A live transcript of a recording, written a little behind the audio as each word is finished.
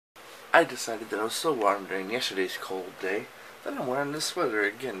I decided that I was so warm during yesterday's cold day that I'm wearing this sweater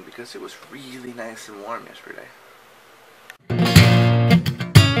again because it was really nice and warm yesterday.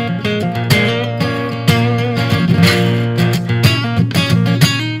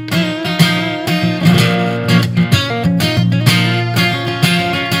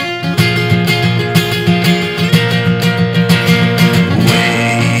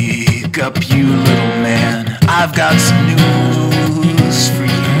 Wake up, you little man, I've got some news for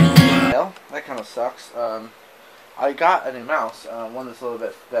you. Well, that kind of sucks. I got a new mouse, one that's a little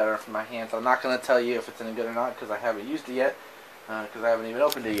bit better for my hands. I'm not going to tell you if it's any good or not because I haven't used it yet, because I haven't even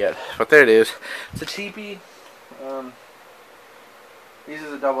opened it yet. But there it is. It's a cheapie.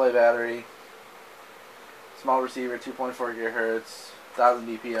 Uses a AA battery, small receiver, 2.4 gigahertz, 1000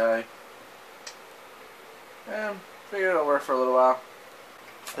 dpi. And figured it'll work for a little while.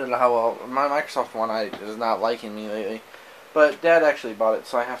 I don't know how well. My Microsoft one is not liking me lately. But Dad actually bought it,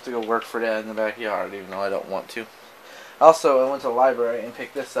 so I have to go work for Dad in the backyard, even though I don't want to. Also, I went to the library and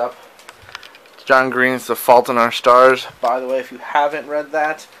picked this up. It's John Green's The Fault in Our Stars. By the way, if you haven't read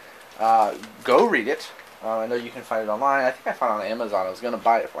that, go read it. I know you can find it online. I think I found it on Amazon. I was going to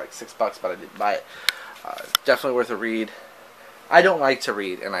buy it for like $6, but I didn't buy it. Definitely worth a read. I don't like to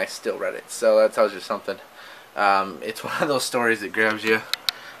read, and I still read it, so that tells you something. It's one of those stories that grabs you.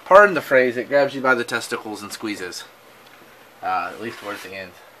 Pardon the phrase, it grabs you by the testicles and squeezes. At least towards the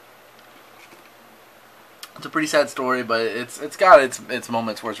end. It's a pretty sad story, but it's got its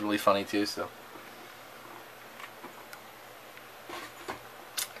moments where it's really funny too. So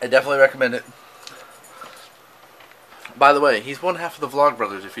I definitely recommend it. By the way, he's one half of the Vlog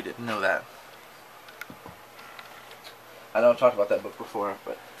Brothers. If you didn't know that, I know I've talked about that book before,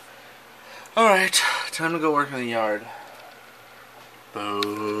 but all right, time to go work in the yard.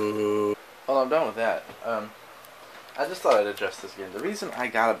 Boo. Well, I'm done with that. I just thought I'd address this again. The reason I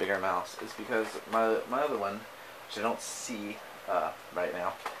got a bigger mouse is because my other one, which I don't see right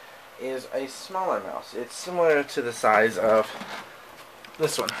now, is a smaller mouse. It's similar to the size of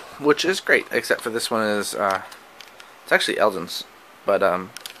this one, which is great, except for this one is, it's actually Elgin's, but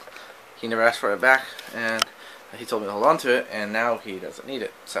he never asked for it back, and he told me to hold on to it, and now he doesn't need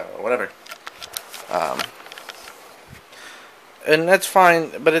it, so whatever. And that's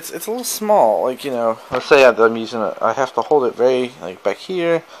fine, but it's a little small. Like, you know, let's say I'm using it, I have to hold it very, like, back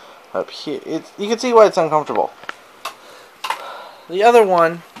here, up here. You can see why it's uncomfortable. The other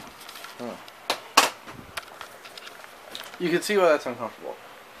one, you can see why that's uncomfortable.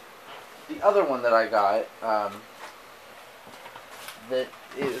 The other one that I got, that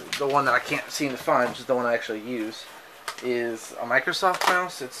is the one that I can't seem to find, which is the one I actually use, is a Microsoft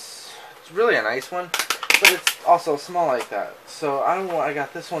mouse. It's really a nice one. But it's also small like that. So I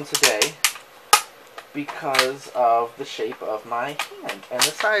got this one today because of the shape of my hand and the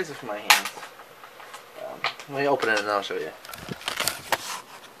size of my hand. Let me open it and I'll show you.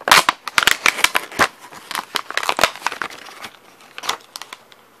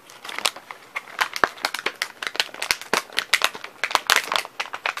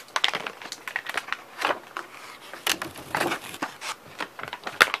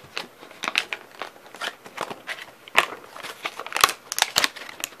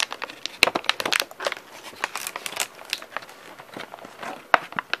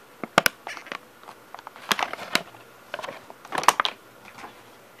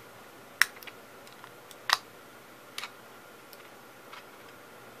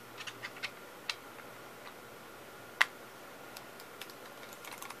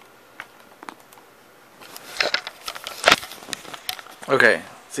 Okay,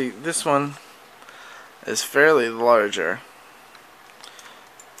 see, this one is fairly larger,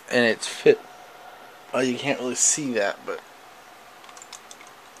 and it's fit. Well, you can't really see that, but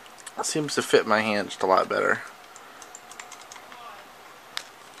it seems to fit my hand just a lot better.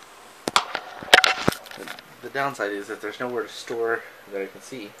 The downside is that there's nowhere to store, that I can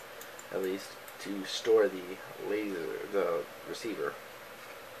see, at least, to store the receiver.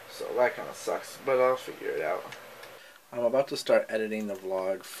 So that kind of sucks, but I'll figure it out. I'm about to start editing the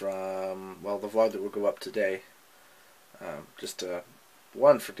vlog from, well, the vlog that will go up today. Just to,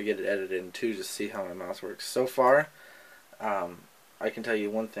 one, to get it edited, and two, just see how my mouse works. So far, I can tell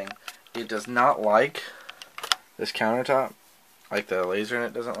you one thing. It does not like this countertop. Like the laser in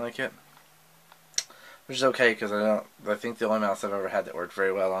it doesn't like it. Which is okay, because I think the only mouse I've ever had that worked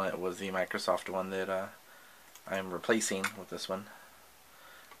very well on it was the Microsoft one that I'm replacing with this one.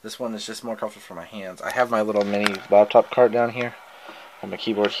 This one is just more comfortable for my hands. I have my little mini laptop cart down here, and my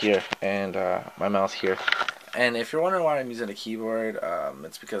keyboard here, and my mouse here. And if you're wondering why I'm using a keyboard,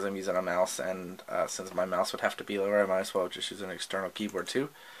 it's because I'm using a mouse, and since my mouse would have to be lower, I might as well just use an external keyboard too.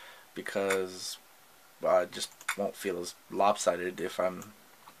 because I just won't feel as lopsided if I'm,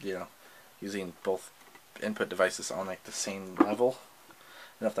 you know, using both input devices on like the same level. I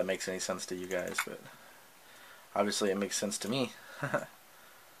don't know if that makes any sense to you guys, but obviously it makes sense to me.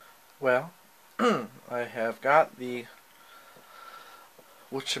 Well, I have got the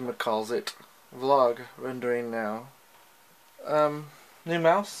whatchamacallit vlog rendering now. New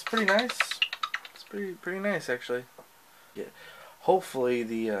mouse, pretty nice. It's pretty nice actually. Yeah. Hopefully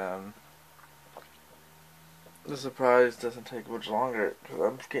the surprise doesn't take much longer because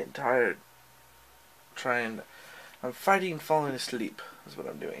I'm getting tired. I'm fighting falling asleep is what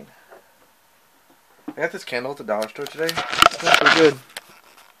I'm doing. I got this candle at the dollar store today. That's pretty good.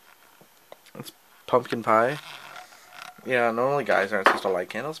 It's pumpkin pie. Yeah, normally guys aren't supposed to like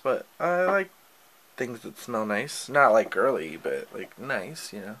candles, but I like things that smell nice. Not like girly, but like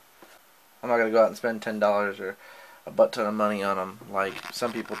nice, you know. I'm not gonna go out and spend $10 or a butt ton of money on them like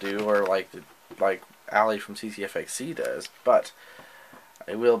some people do, or like Allie from CCFXC does, but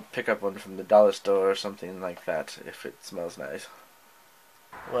I will pick up one from the dollar store or something like that if it smells nice.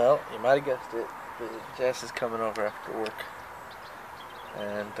 Well, you might have guessed it, but Jess is coming over after work.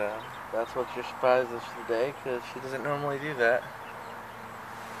 And that's what your surprise is today, because she doesn't normally do that.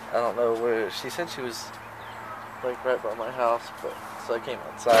 I don't know where, she said she was like right by my house, but so I came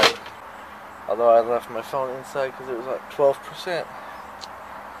outside. Although I left my phone inside because it was at 12%.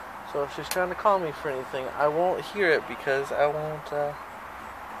 So if she's trying to call me for anything, I won't hear it because I won't,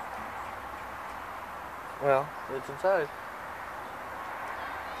 well, it's inside.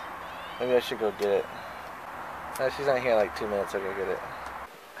 Maybe I should go get it. No, she's not here in like 2 minutes, I'll go get it.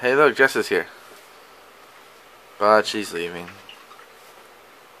 Hey look, Jess is here. But she's leaving.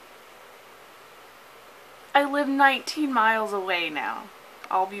 I live 19 miles away now.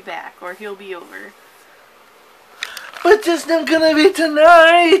 I'll be back, or he'll be over. But it's not gonna be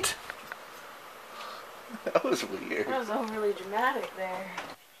tonight! That was weird. That was overly dramatic there.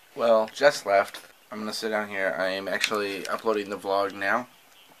 Well, Jess left. I'm gonna sit down here. I am actually uploading the vlog now.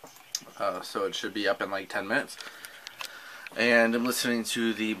 So it should be up in like 10 minutes. And I'm listening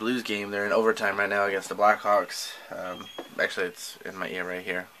to the Blues game. They're in overtime right now against the Blackhawks. Actually, it's in my ear right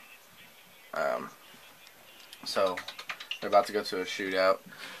here. So they're about to go to a shootout,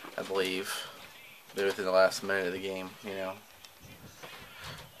 I believe. They're within the last minute of the game, you know.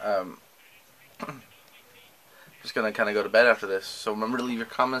 Just gonna kind of go to bed after this. So remember to leave your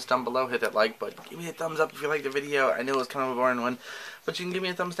comments down below. Hit that like button. Give me a thumbs up if you liked the video. I know it was kind of a boring one, but you can give me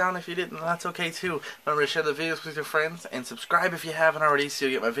a thumbs down if you didn't. That's okay too. Remember to share the videos with your friends and subscribe if you haven't already, so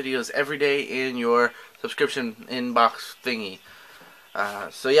you get my videos every day in your subscription inbox thingy.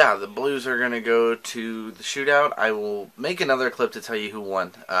 So yeah, the Blues are gonna go to the shootout. I will make another clip to tell you who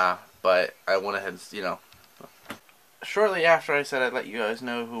won. But I went ahead, you know. Shortly after I said I'd let you guys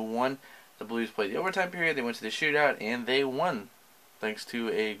know who won, the Blues played the overtime period. They went to the shootout and they won, thanks to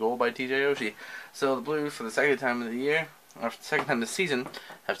a goal by TJ Oshie. So the Blues, for the second time of the year, or for the second time this season,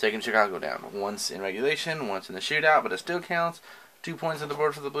 have taken Chicago down. Once in regulation, once in the shootout, but it still counts. 2 points on the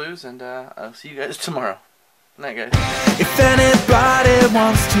board for the Blues, and I'll see you guys tomorrow. Good night, guys. If anybody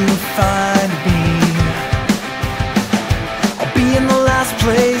wants to find me, I'll be in the last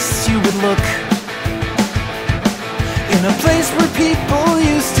place you would look, in a place where people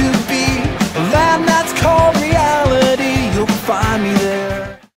used to